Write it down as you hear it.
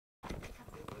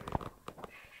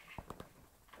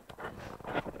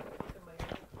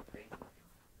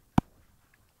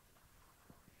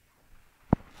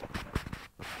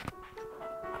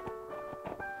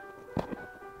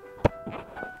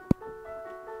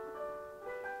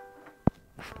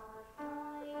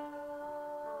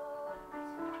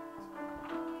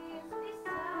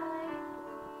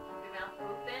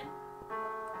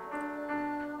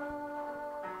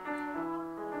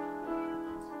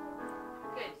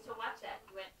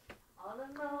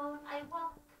alone. I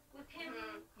walk with him.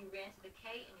 You ran to the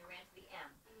K and you ran to the M.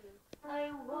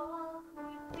 I walk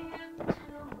with him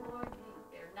till morning.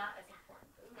 They're not as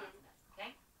important, those consonants,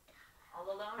 okay? All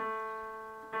alone.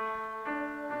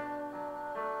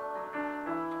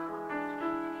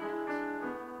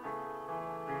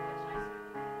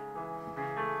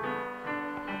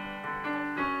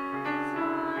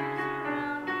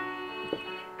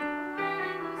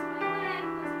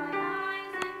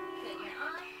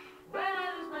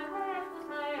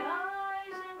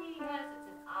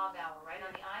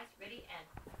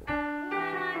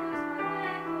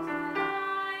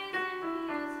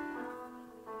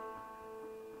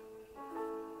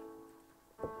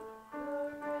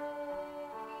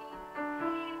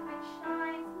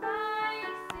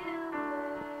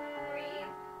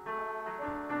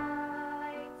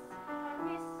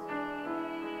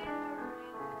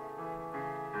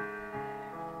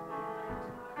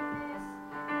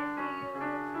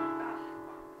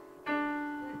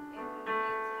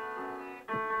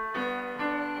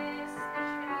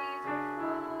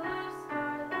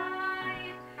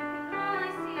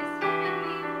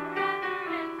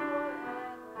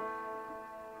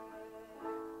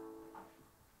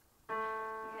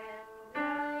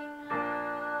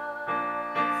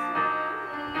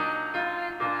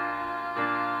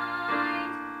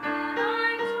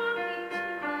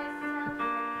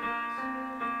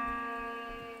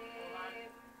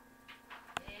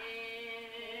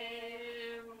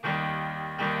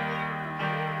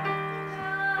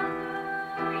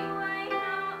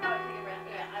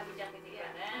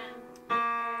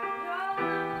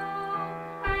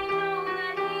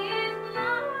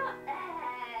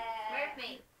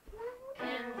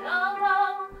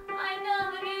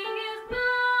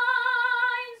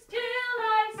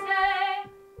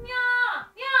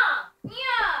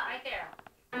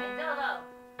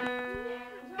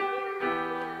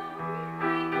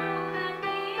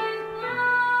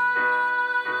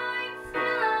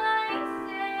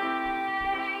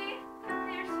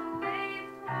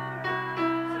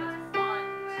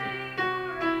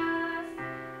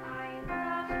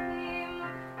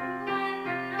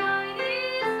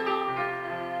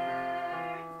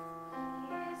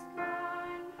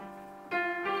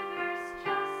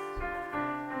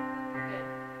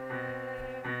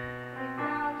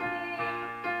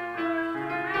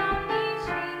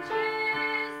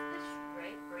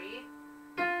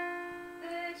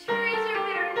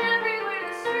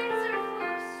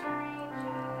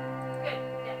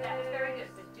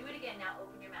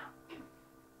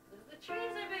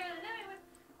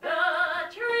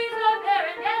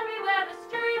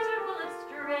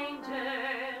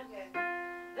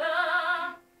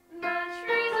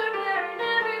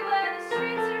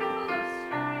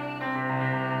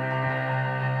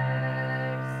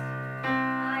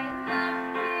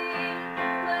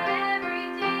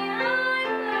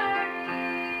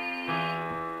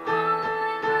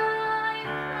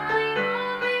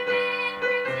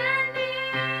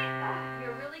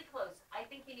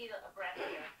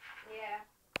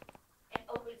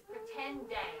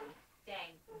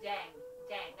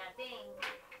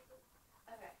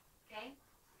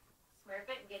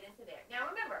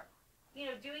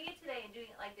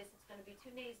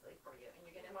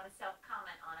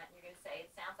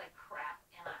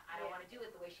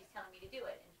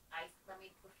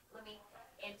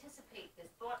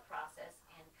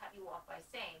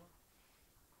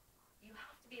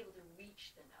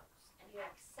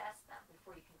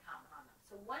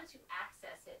 Once you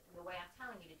access it in the way I'm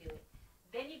telling you to do it,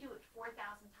 then you do it 4,000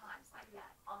 times like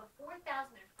that. On the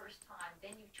 4,001st time,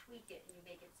 then you tweak it and you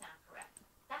make it sound correct.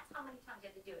 That's how many times you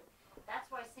have to do it. That's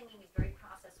why singing is very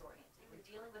process-oriented. We're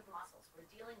dealing with muscles. We're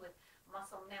dealing with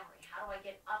muscle memory. How do I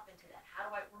get up into that?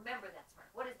 How do I remember that smirk?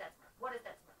 What is that smirk? What is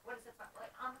that smirk? What is that smirk?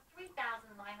 Like on the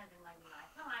 3,999th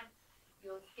time,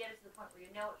 you'll get it to the point where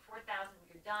you know it. 4,000,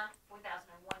 you're done.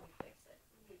 4,001, you fix it.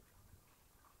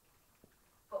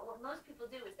 But what most people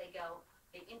do is they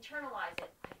internalize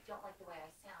it. I don't like the way I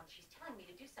sound. She's telling me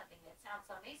to do something that sounds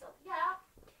so nasal. Yeah.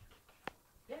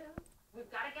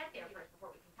 We've got to get there first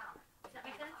before we can comment. Does that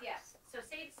make sense? Yes. So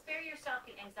spare yourself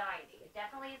the anxiety. It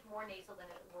definitely is more nasal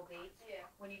than it will be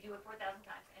when you do it 4,000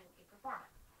 times and you perform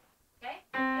it. Okay?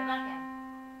 Good luck, Anne.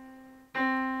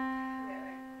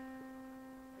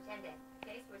 Pretending.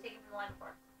 Okay, so we're taking from the line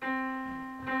before.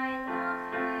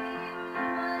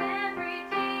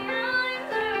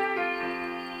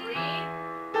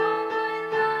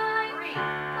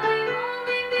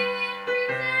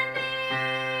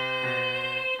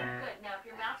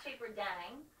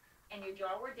 Dang, and your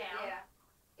jaw were down,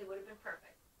 it would have been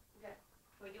perfect. Okay.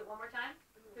 Can we do it one more time?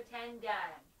 Pretend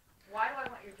dang. Why do I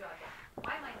want your jaw down?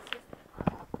 Why am I insisting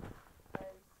upon it?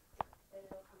 Because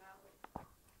it'll come out with.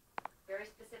 Very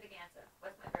specific answer.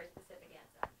 What's my very specific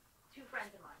answer? Two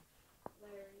friends of mine.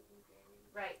 Larry and Jerry.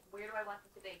 Right. Where do I want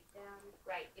them to be? Down.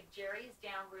 Right. If Jerry is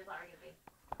down, where's Larry going to be?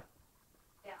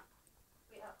 Down.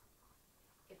 Wait, up.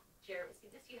 If Jerry, see,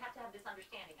 this, you have to have this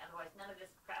understanding. Otherwise, none of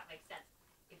this crap makes sense.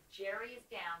 If Jerry is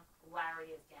down,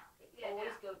 Larry is down. They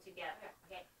always go together.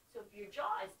 Okay. So if your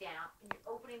jaw is down and you're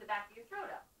opening the back of your throat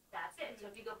up, that's it. So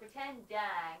if you go pretend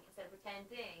dang instead of pretend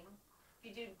ding, if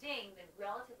you do ding, then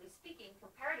relatively speaking,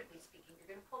 comparatively speaking, you're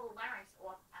going to pull the larynx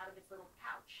off out of its little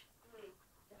pouch. Does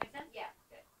that make sense? Yeah.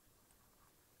 Good.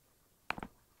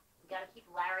 You got to keep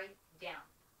Larry down.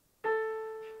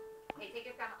 Okay, take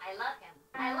it from I love him.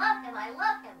 I love him. I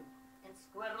love him. And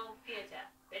Squirrel Theater.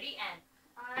 Ready? And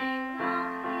I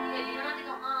love good. You don't have to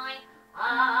go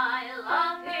I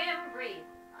love him. Breathe.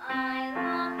 I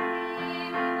love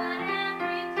him, but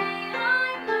every day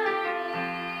I'm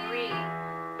learning. Breathe.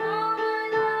 All my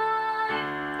life,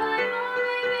 I've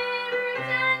only been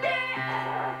pretending.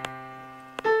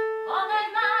 All my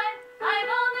life, I've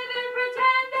only been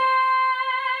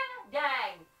pretending.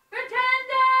 Dang.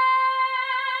 Pretending.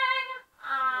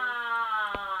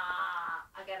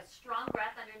 I got a strong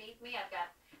breath underneath me.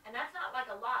 And that's not like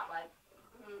a lot. Like,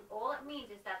 all it means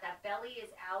is that belly is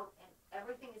out and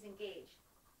everything is engaged.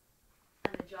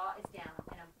 And the jaw is down,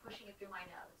 and I'm pushing it through my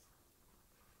nose.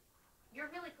 You're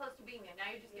really close to being there. Now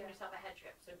you're just giving yourself a head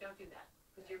trip, so don't do that.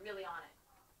 Because you're really on it.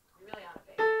 You're really on it,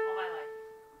 babe. All my life.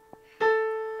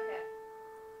 Okay.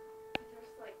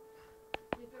 There's like,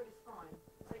 Your throat is fine.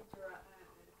 it's like dry.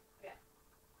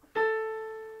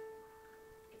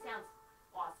 It sounds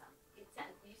awesome.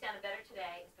 You sounded better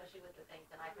today, especially with the things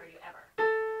than I've heard you ever.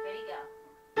 Ready, go.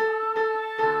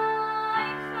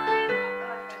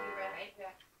 Right?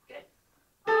 Good.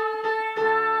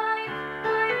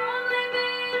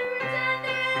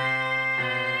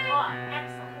 Oh,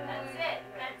 excellent. That's it.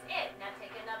 That's it. Now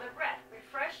take another breath.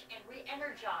 Refresh and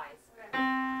re-energize.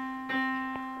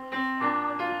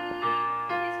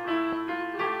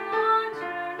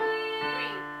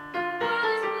 Breathe.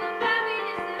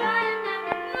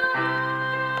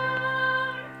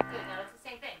 Good. Now that's the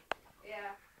same thing,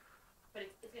 Yeah. but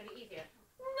it's going to be easier.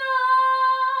 No.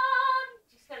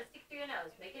 You just got to stick through your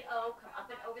nose. Make it O. Come up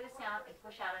and over the sound and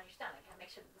push out on your stomach. And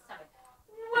make sure that the stomach.